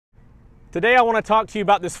Today I want to talk to you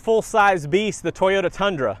about this full-size beast, the Toyota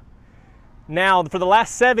Tundra. Now, for the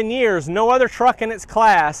last 7 years, no other truck in its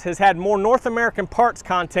class has had more North American parts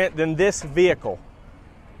content than this vehicle.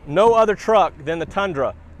 No other truck than the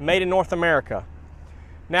Tundra, made in North America.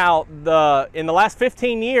 Now, in the last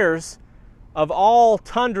 15 years, of all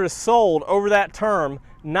Tundras sold over that term,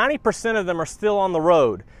 90% of them are still on the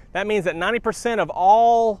road. That means that 90% of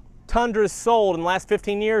all Tundras sold in the last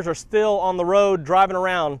 15 years are still on the road driving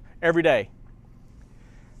around every day.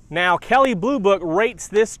 Now, Kelley Blue Book rates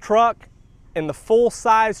this truck in the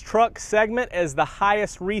full-size truck segment as the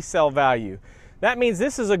highest resale value. That means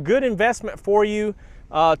this is a good investment for you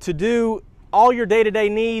to do all your day-to-day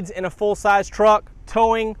needs in a full-size truck,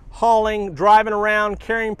 towing, hauling, driving around,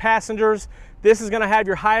 carrying passengers. This is going to have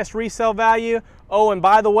your highest resale value. Oh, and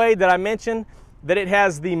by the way, did I mention that it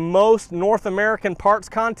has the most North American parts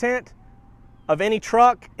content of any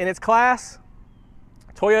truck in its class?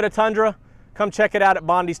 Toyota Tundra. Come check it out at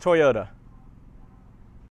Bondy's Toyota.